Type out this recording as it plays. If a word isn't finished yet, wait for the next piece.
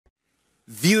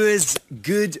Viewers,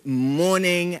 good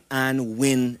morning and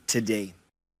win today.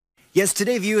 Yes,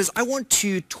 today, viewers, I want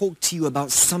to talk to you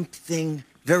about something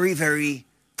very, very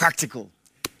practical.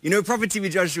 You know, Prophet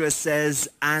TB Joshua says,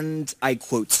 and I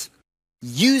quote,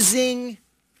 using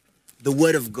the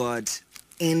Word of God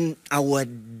in our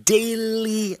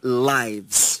daily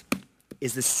lives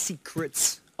is the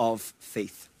secret of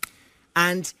faith.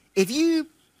 And if you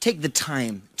take the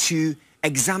time to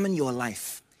examine your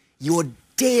life, your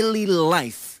daily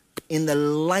life in the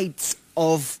light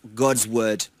of God's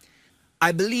Word,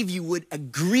 I believe you would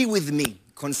agree with me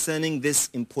concerning this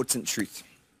important truth.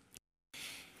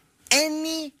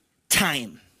 Any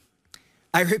time,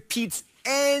 I repeat,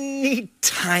 any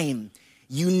time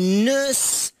you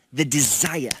nurse the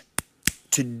desire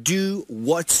to do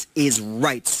what is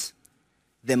right,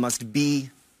 there must be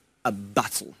a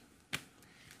battle.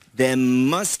 There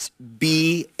must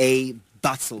be a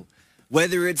battle.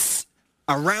 Whether it's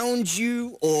around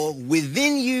you or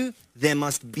within you, there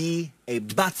must be a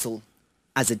battle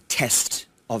as a test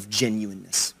of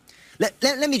genuineness.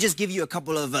 Let me just give you a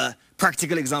couple of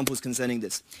practical examples concerning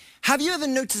this. Have you ever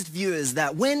noticed, viewers,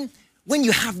 that when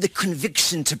you have the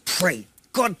conviction to pray,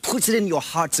 God puts it in your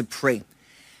heart to pray.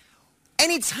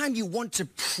 Anytime you want to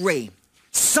pray,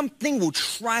 something will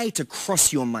try to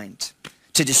cross your mind,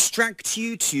 to distract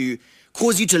you, to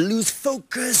cause you to lose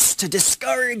focus, to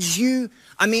discourage you.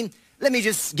 I mean, let me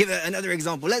just give another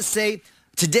example. Let's say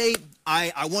today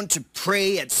I want to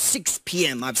pray at 6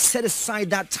 p.m. I've set aside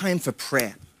that time for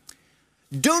prayer.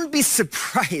 Don't be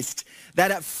surprised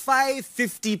that at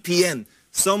 5:50 p.m.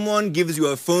 someone gives you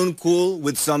a phone call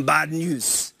with some bad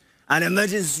news, an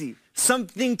emergency,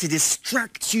 something to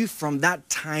distract you from that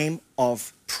time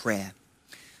of prayer.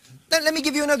 Let me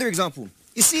give you another example.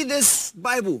 You see this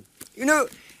Bible, you know,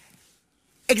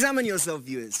 examine yourself,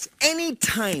 viewers.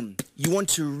 Anytime you want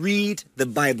to read the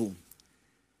Bible,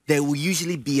 there will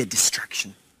usually be a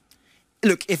distraction.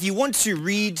 Look, if you want to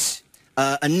read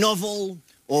a novel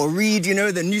or read, you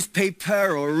know, the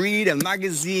newspaper or read a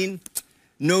magazine,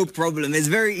 no problem. It's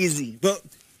very easy. But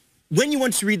when you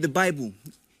want to read the Bible,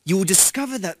 you will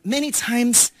discover that many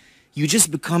times you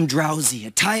just become drowsy.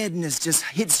 A tiredness just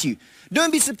hits you.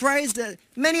 Don't be surprised that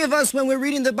many of us, when we're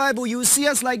reading the Bible, you will see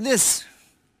us like this.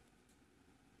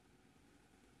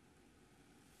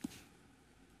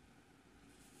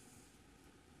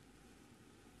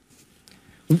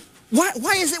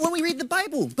 Why is it when we read the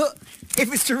Bible? But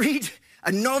if it's to read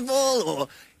a novel or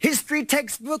history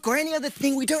textbook or any other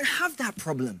thing, we don't have that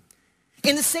problem.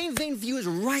 In the same vein, viewers,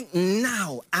 right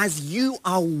now, as you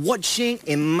are watching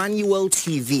Emmanuel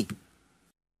TV,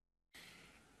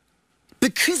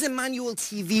 because Emmanuel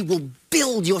TV will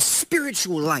build your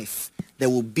spiritual life, there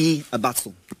will be a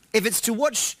battle. If it's to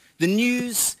watch the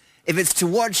news, if it's to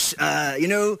watch,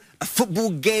 a football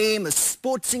game, a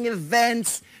sporting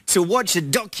event, to watch a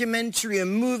documentary, a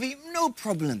movie, no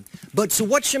problem. But to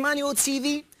watch Emmanuel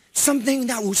TV, something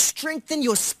that will strengthen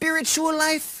your spiritual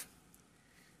life,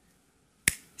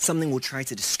 something will try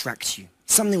to distract you.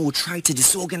 Something will try to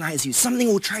disorganize you. Something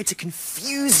will try to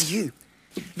confuse you.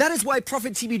 That is why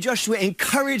Prophet TB Joshua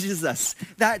encourages us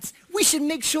that we should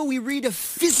make sure we read a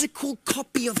physical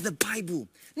copy of the Bible,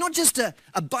 not just a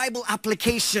Bible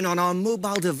application on our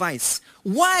mobile device.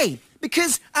 Why?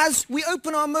 Because as we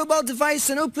open our mobile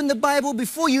device and open the Bible,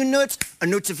 before you know it, a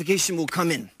notification will come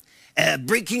in.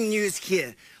 Breaking news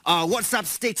here. Our WhatsApp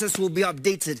status will be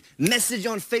updated. Message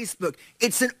on Facebook.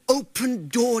 It's an open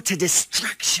door to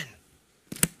distraction.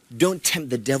 Don't tempt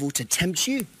the devil to tempt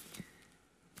you.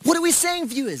 What are we saying,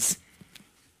 viewers?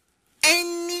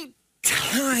 Any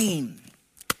time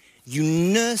you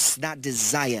nurse that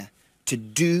desire to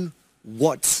do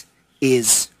what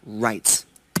is right,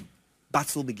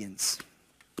 battle begins.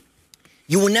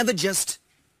 You will never just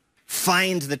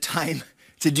find the time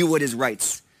to do what is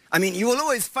right. I mean, you will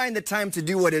always find the time to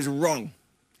do what is wrong.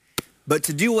 But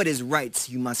to do what is right,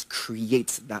 you must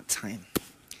create that time.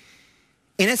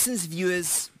 In essence,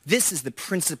 viewers, this is the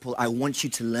principle I want you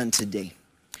to learn today.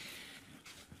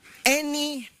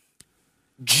 Any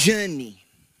journey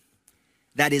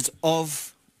that is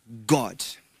of God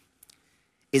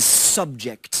is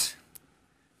subject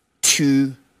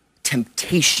to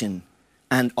temptation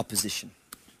and opposition.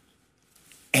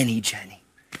 Any journey.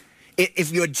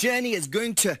 If your journey is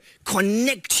going to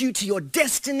connect you to your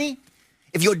destiny,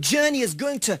 if your journey is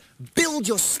going to build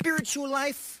your spiritual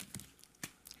life,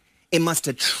 it must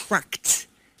attract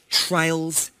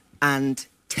trials and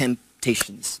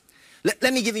temptations.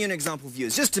 Let me give you an example,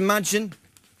 viewers. Just imagine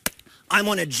I'm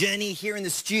on a journey here in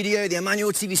the studio, the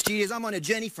Emmanuel TV studios. I'm on a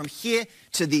journey from here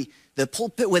to the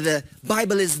pulpit where the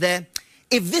Bible is there.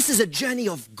 If this is a journey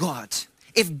of God,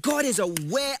 if God is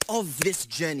aware of this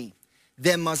journey,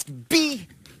 there must be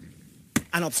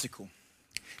an obstacle.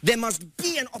 There must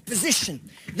be an opposition.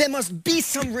 There must be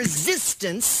some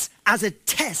resistance as a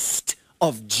test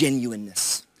of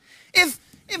genuineness. If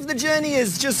the journey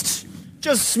is just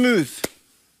smooth,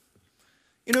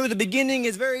 you know, the beginning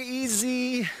is very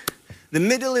easy, the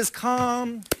middle is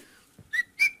calm,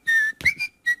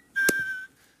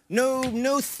 no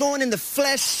thorn in the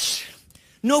flesh,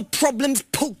 no problems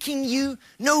poking you,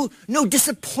 no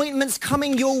disappointments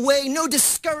coming your way, no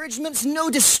discouragements, no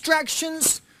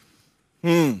distractions.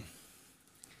 The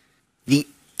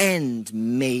end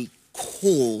may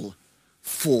call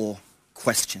for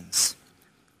questions.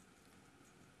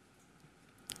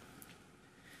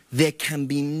 There can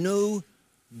be no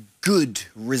good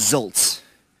results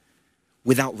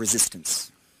without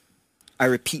resistance. I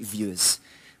repeat, viewers,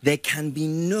 there can be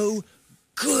no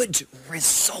good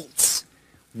results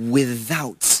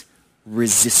without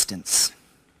resistance.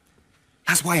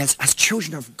 That's why as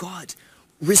children of God,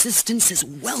 resistance is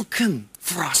welcome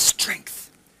for our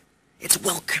strength. It's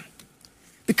welcome.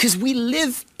 Because we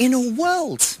live in a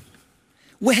world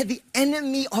where the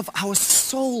enemy of our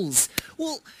souls,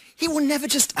 he will never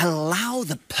just allow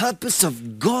the purpose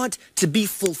of God to be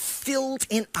fulfilled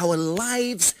in our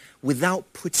lives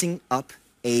without putting up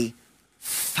a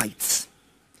fight.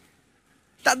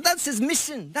 That's his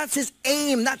mission. That's his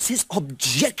aim. That's his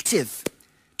objective,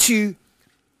 to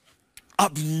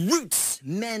uproot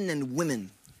men and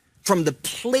women from the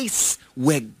place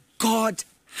where God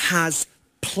has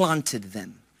planted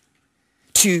them,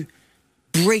 to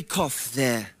break off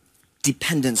their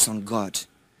dependence on God,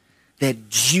 their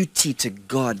duty to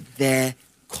God, their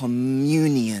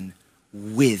communion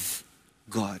with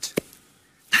God.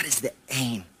 That is the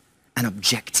aim and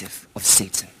objective of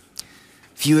Satan.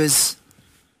 Viewers,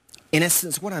 in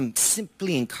essence, what I'm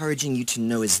simply encouraging you to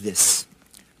know is this: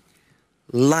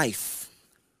 life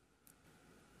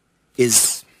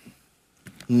is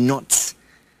not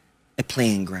a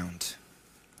playing ground.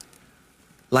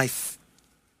 Life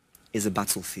is a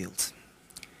battlefield.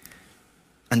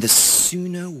 And the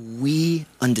sooner we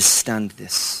understand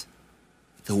this,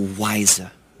 the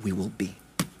wiser we will be.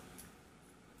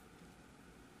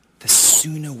 The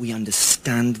sooner we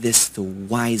understand this, the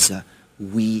wiser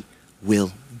we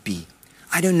will be.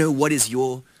 I don't know what is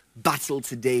your battle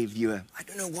today, viewer. I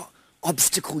don't know what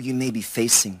obstacle you may be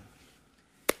facing.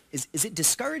 Is it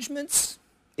discouragements?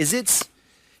 Is it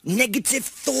negative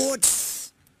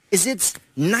thoughts? Is it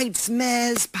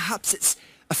nightmares? Perhaps it's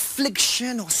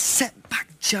affliction or setback.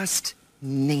 Just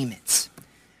name it.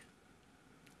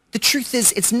 The truth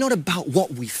is, it's not about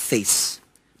what we face,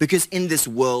 because in this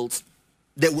world,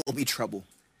 there will be trouble.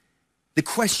 The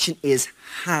question is,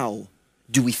 how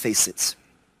do we face it?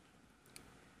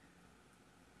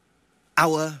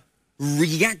 Our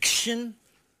reaction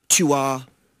to our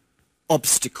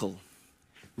obstacle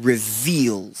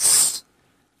reveals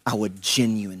our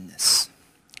genuineness.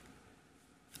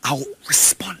 Our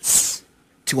response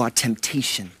to our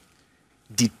temptation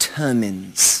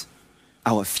determines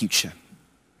our future.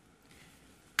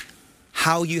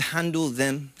 How you handle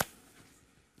them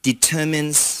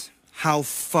determines how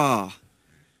far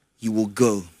you will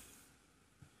go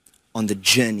on the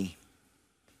journey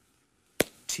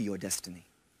to your destiny.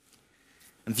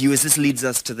 And viewers, this leads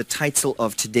us to the title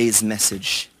of today's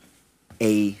message: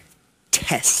 A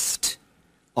Test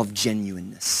of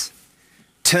Genuineness.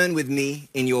 Turn with me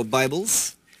in your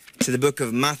Bibles to the book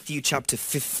of Matthew chapter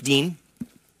 15.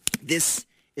 This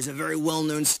is a very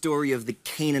well-known story of the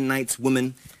Canaanite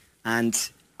woman, and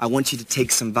I want you to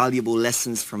take some valuable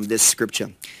lessons from this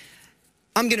scripture.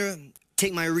 I'm going to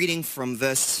take my reading from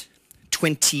verse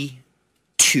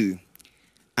 22,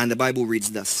 and the Bible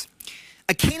reads thus: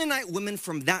 A Canaanite woman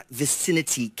from that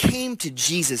vicinity came to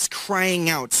Jesus crying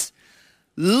out,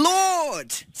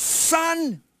 "Lord,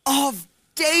 Son of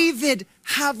David,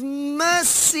 have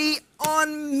mercy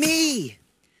on me.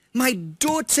 My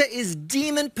daughter is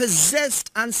demon-possessed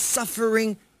and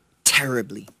suffering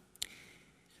terribly."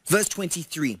 Verse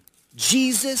 23,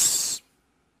 Jesus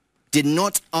did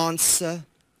not answer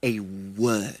a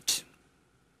word.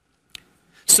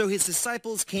 So his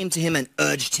disciples came to him and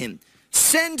urged him,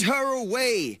 "Send her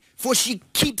away, for she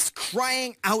keeps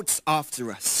crying out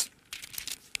after us."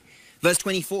 Verse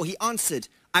 24, he answered,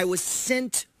 "I was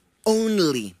sent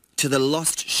only to the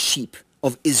lost sheep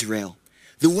of Israel."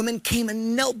 The woman came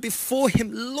and knelt before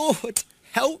him. "Lord,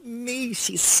 help me,"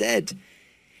 she said.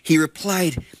 He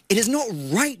replied, "It is not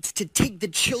right to take the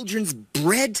children's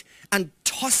bread and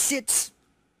toss it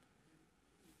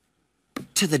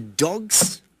to the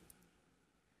dogs."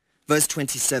 Verse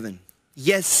 27,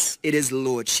 "Yes, it is,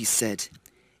 Lord," she said.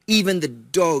 Even the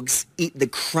dogs eat the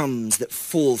crumbs that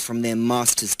fall from their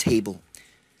master's table.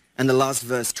 And the last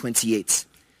verse, 28.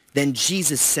 Then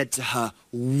Jesus said to her,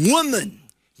 "Woman,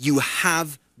 you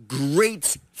have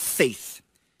great faith.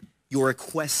 Your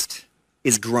request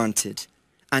is granted."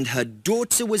 And her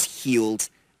daughter was healed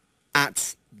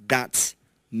at that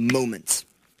moment.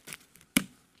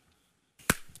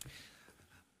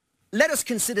 Let us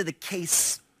consider the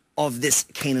case of this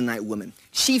Canaanite woman.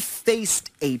 She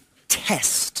faced a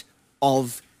test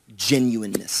of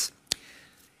genuineness.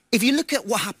 If you look at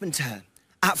what happened to her,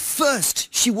 at first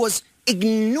she was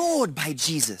ignored by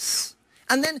Jesus.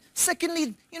 And then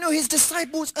secondly, his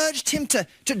disciples urged him to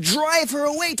drive her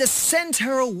away, to send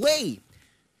her away.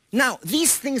 Now,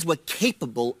 these things were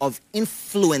capable of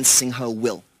influencing her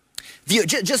will.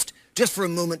 Just for a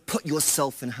moment, put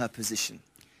yourself in her position.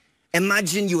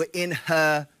 Imagine you were in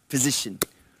her position.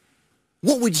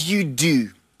 What would you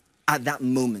do at that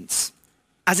moment?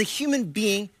 As a human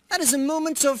being, that is a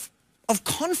moment of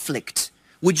conflict.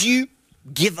 Would you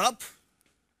give up?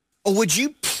 Or would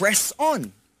you press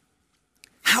on?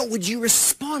 How would you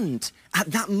respond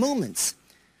at that moment?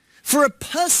 For a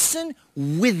person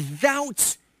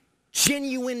without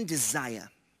genuine desire,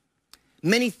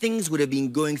 many things would have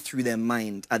been going through their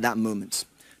mind at that moment.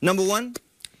 Number one,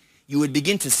 you would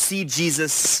begin to see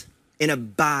Jesus in a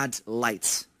bad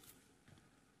light.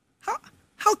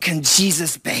 How can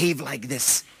Jesus behave like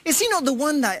this? Is he not the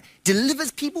one that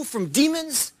delivers people from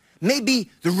demons?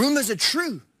 Maybe the rumors are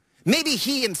true. Maybe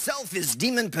he himself is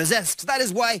demon-possessed. That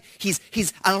is why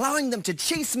he's allowing them to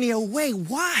chase me away.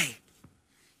 Why?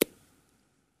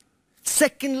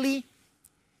 Secondly,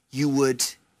 you would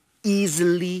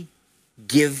easily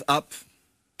give up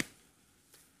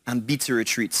and beat a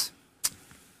retreat.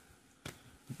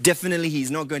 Definitely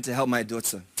he's not going to help my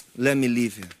daughter. Let me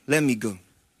leave here. Let me go.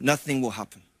 Nothing will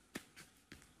happen.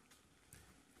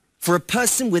 For a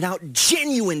person without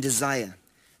genuine desire,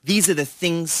 these are the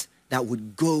things that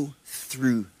would go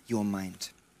through your mind.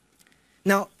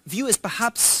 Now, viewers,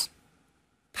 perhaps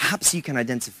you can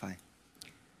identify.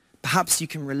 Perhaps you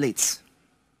can relate.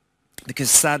 Because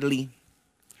sadly,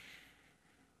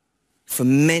 for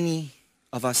many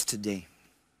of us today,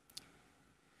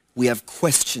 we have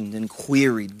questioned and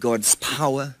queried God's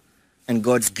power and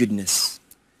God's goodness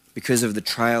because of the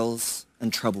trials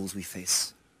and troubles we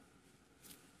face.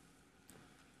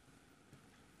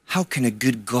 How can a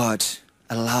good God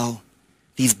allow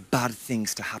these bad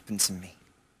things to happen to me?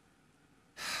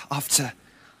 After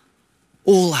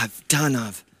all I've done,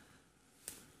 I've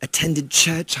attended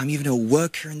church, I'm even a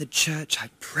worker in the church, I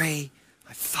pray,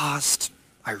 I fast,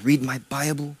 I read my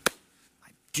Bible,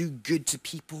 I do good to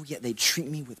people, yet they treat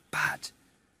me with bad.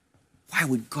 Why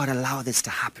would God allow this to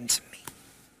happen to me?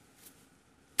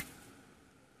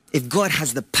 If God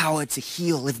has the power to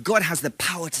heal, if God has the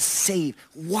power to save,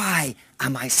 why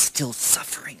am I still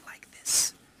suffering like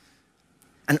this?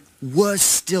 And worse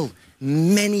still,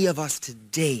 many of us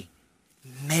today,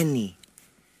 many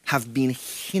have been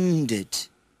hindered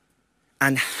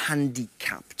and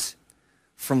handicapped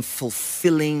from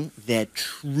fulfilling their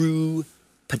true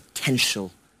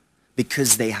potential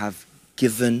because they have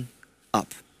given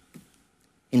up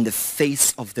in the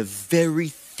face of the very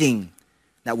thing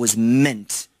that was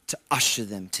meant to usher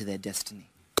them to their destiny.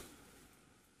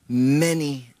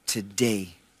 Many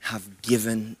today have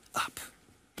given up.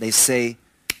 They say,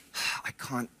 I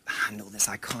can't handle this.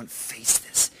 I can't face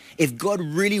this. If God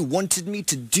really wanted me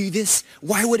to do this,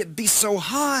 why would it be so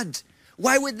hard?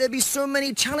 Why would there be so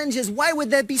many challenges? Why would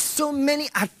there be so many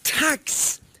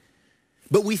attacks?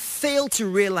 But we fail to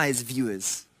realize,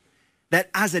 viewers, that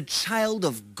as a child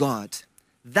of God,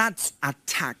 that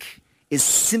attack is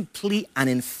simply an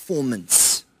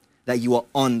informant that you are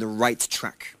on the right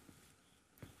track.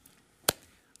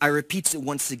 I repeat it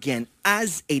once again.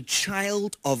 As a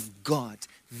child of God,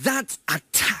 that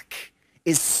attack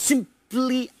is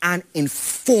simply an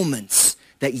informant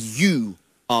that you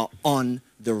are on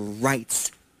the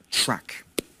right track.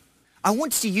 I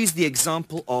want to use the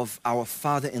example of our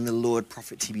father in the Lord,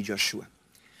 Prophet T.B. Joshua.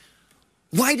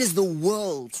 Why does the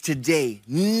world today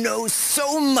know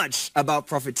so much about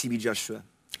Prophet T.B. Joshua?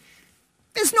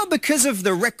 It's not because of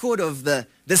the record of the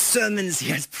sermons he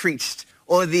has preached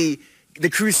or the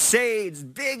crusades,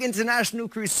 big international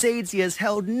crusades he has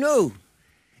held. No,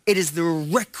 it is the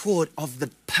record of the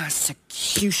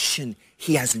persecution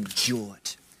he has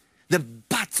endured, the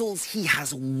battles he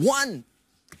has won,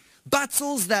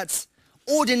 battles that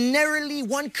ordinarily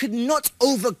one could not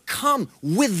overcome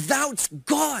without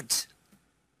God.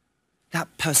 That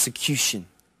persecution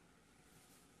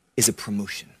is a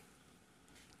promotion.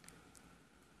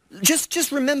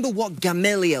 Just remember what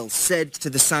Gamaliel said to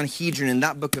the Sanhedrin in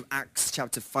that book of Acts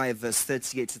chapter 5 verse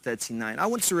 38 to 39. I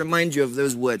want to remind you of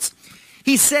those words.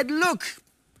 He said, look,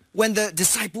 when the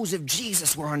disciples of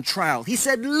Jesus were on trial, he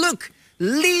said, look,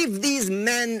 leave these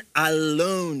men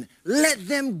alone. Let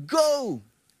them go.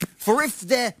 For if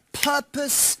their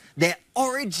purpose, their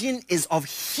origin is of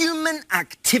human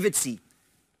activity,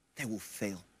 they will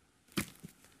fail.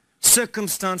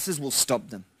 Circumstances will stop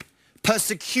them.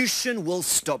 Persecution will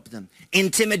stop them.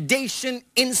 Intimidation,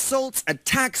 insults,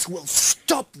 attacks will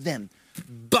stop them.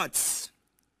 But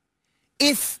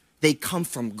if they come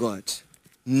from God,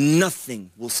 nothing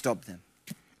will stop them.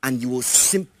 And you will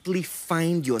simply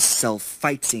find yourself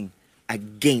fighting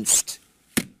against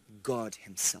God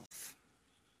himself.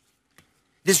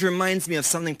 This reminds me of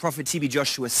something Prophet T.B.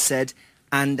 Joshua said,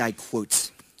 and I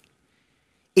quote,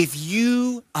 if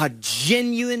you are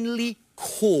genuinely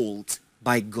called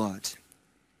by God,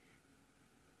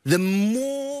 the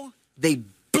more they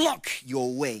block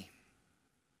your way,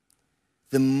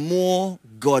 the more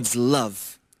God's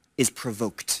love is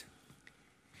provoked.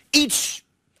 Each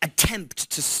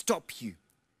attempt to stop you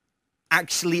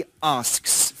actually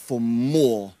asks for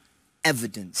more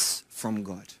evidence from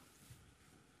God.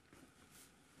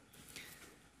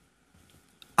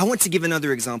 I want to give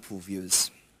another example,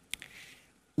 viewers.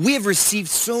 We have received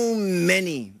so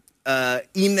many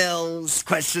emails,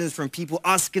 questions from people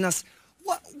asking us,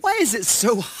 why is it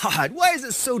so hard? Why is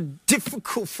it so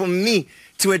difficult for me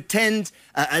to attend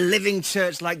a living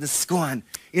church like the Squan?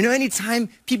 You know, anytime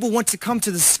people want to come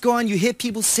to the Squan, you hear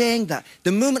people saying that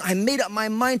the moment I made up my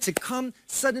mind to come,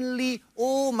 suddenly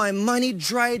all my money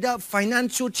dried up,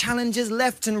 financial challenges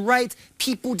left and right,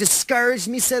 people discouraged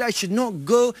me, said I should not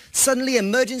go. Suddenly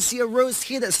emergency arose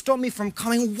here that stopped me from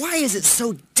coming. Why is it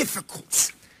so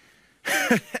difficult?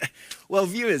 Well,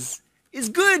 viewers, it's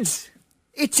good.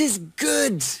 It is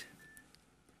good.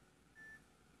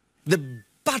 The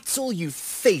battle you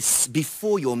face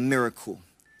before your miracle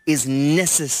is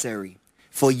necessary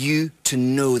for you to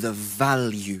know the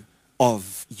value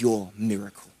of your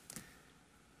miracle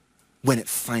when it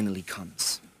finally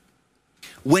comes.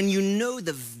 When you know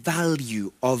the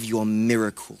value of your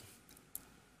miracle,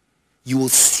 you will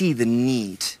see the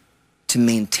need to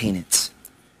maintain it.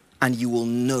 And you will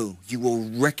know, you will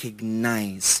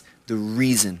recognize the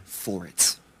reason for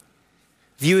it.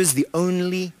 Viewers, the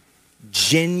only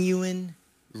genuine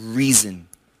reason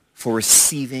for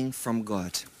receiving from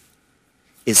God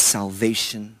is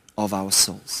salvation of our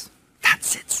souls.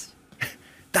 That's it.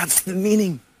 That's the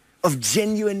meaning of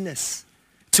genuineness.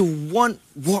 To want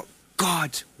what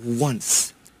God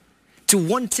wants. To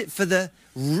want it for the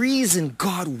reason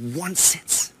God wants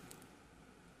it.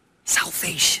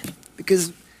 Salvation.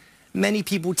 Because many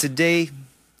people today,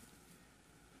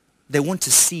 they want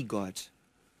to see God,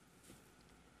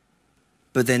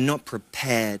 but they're not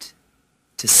prepared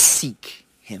to seek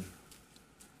him.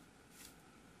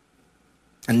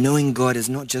 And knowing God is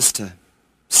not just to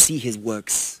see his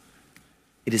works,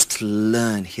 it is to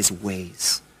learn his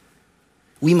ways.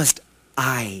 We must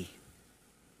eye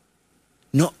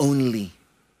not only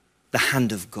the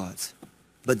hand of God,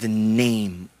 but the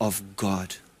name of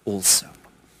God also.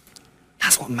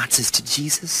 That's what matters to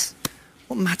Jesus.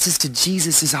 What matters to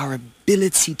Jesus is our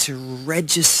ability to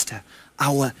register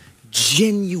our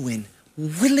genuine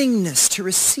willingness to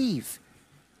receive.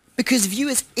 Because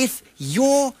viewers, if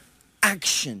your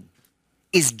action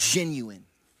is genuine,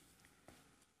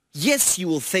 yes, you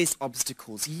will face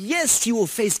obstacles. Yes, you will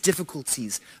face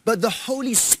difficulties. But the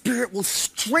Holy Spirit will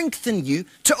strengthen you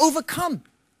to overcome.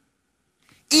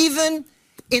 Even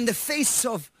in the face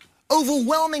of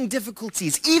overwhelming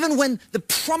difficulties, even when the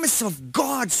promise of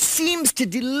God seems to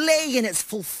delay in its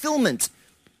fulfillment,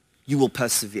 you will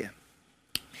persevere.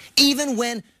 Even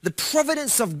when the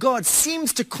providence of God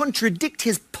seems to contradict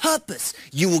his purpose,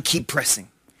 you will keep pressing.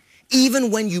 Even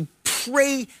when you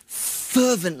pray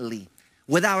fervently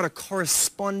without a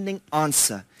corresponding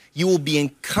answer, you will be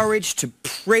encouraged to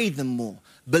pray the more,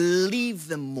 believe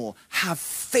the more, have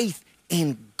faith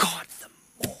in God the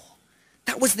more.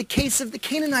 That was the case of the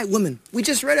Canaanite woman we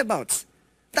just read about.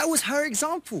 That was her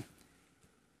example.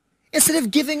 Instead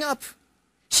of giving up,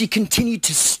 she continued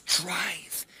to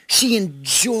strive. She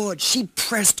endured. She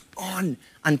pressed on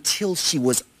until she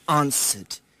was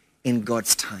answered in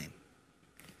God's time.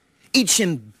 Each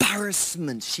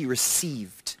embarrassment she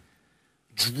received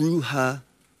drew her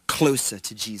closer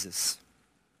to Jesus.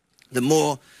 The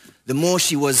more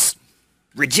she was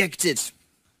rejected,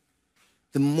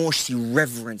 the more she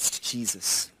reverenced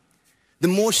Jesus. The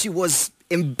more she was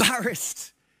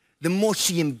embarrassed, the more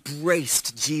she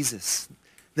embraced Jesus.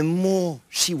 The more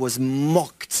she was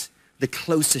mocked, the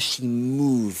closer she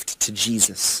moved to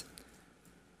Jesus.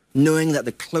 Knowing that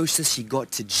the closer she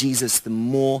got to Jesus, the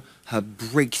more her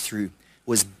breakthrough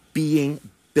was being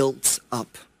built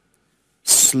up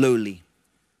slowly,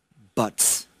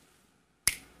 but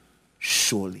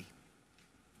surely.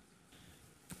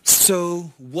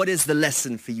 So what is the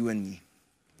lesson for you and me,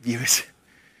 viewers?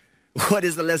 What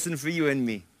is the lesson for you and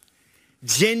me?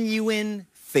 Genuine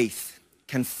faith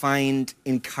can find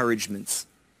encouragement,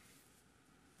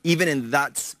 even in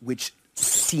that which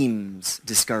seems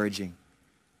discouraging,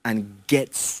 and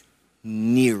gets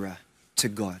nearer to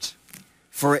God.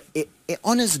 For it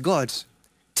honors God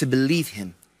to believe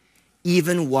him,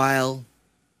 even while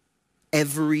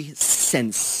every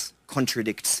sense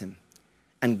contradicts him.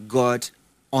 And God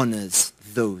honors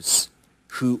those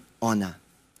who honor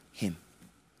him.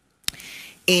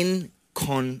 In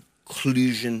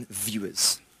conclusion,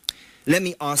 viewers, let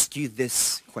me ask you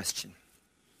this question.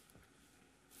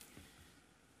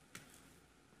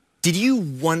 Did you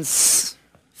once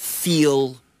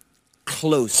feel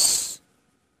close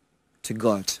to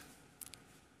God,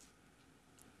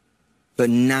 but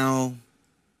now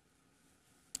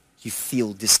you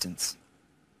feel distant?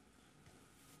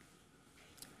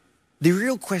 The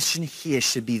real question here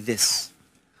should be this.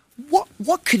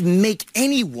 What could make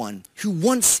anyone who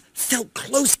once felt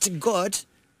close to God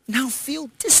now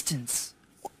feel distance?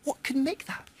 What could make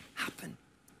that happen?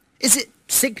 Is it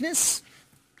sickness?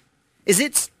 Is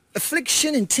it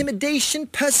affliction, intimidation,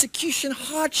 persecution,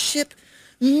 hardship?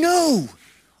 No.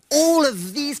 All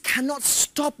of these cannot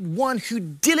stop one who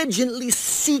diligently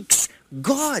seeks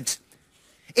God.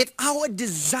 If our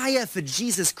desire for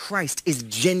Jesus Christ is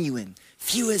genuine,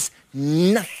 viewers,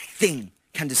 nothing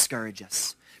can discourage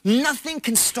us. Nothing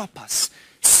can stop us.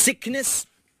 Sickness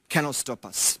cannot stop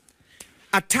us.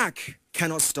 Attack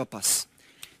cannot stop us.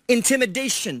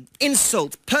 Intimidation,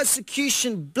 insult,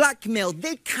 persecution, blackmail,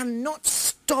 they cannot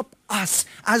stop us.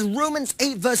 As Romans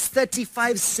 8 verse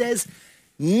 35 says,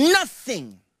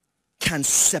 nothing can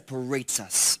separate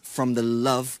us from the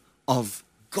love of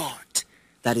God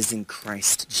that is in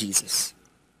Christ Jesus.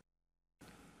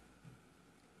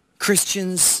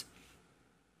 Christians,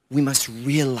 we must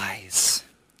realize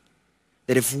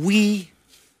that if we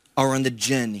are on the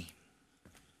journey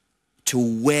to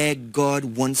where God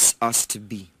wants us to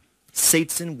be,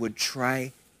 Satan would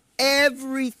try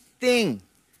everything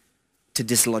to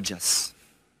dislodge us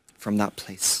from that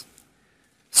place.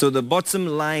 So the bottom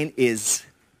line is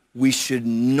we should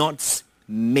not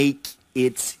make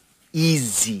it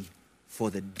easy for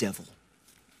the devil.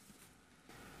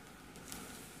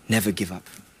 Never give up.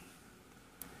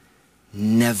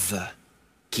 Never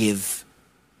give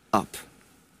up.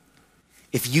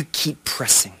 If you keep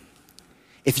pressing,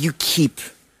 if you keep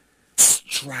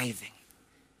striving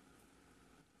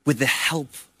with the help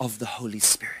of the Holy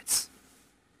Spirit,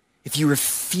 if you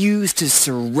refuse to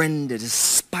surrender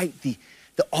despite the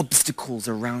obstacles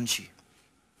around you,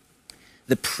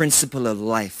 the principle of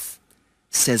life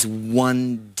says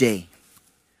one day,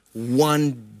 my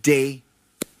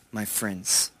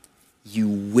friends, you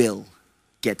will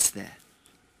get there.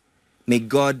 May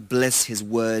God bless his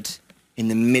word in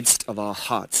the midst of our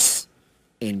hearts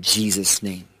in Jesus'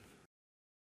 name.